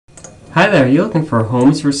Hi there, are you looking for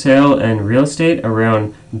homes for sale and real estate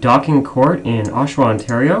around Docking Court in Oshawa,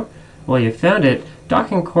 Ontario? Well, you found it.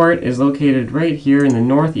 Docking Court is located right here in the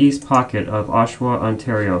northeast pocket of Oshawa,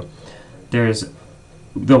 Ontario. There's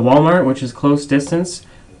the Walmart, which is close distance,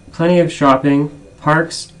 plenty of shopping,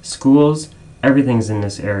 parks, schools, everything's in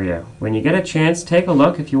this area. When you get a chance, take a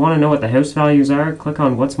look. If you want to know what the house values are, click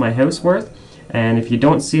on What's My House Worth? And if you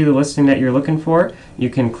don't see the listing that you're looking for, you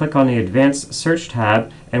can click on the Advanced Search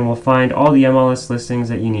tab and we'll find all the MLS listings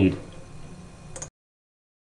that you need.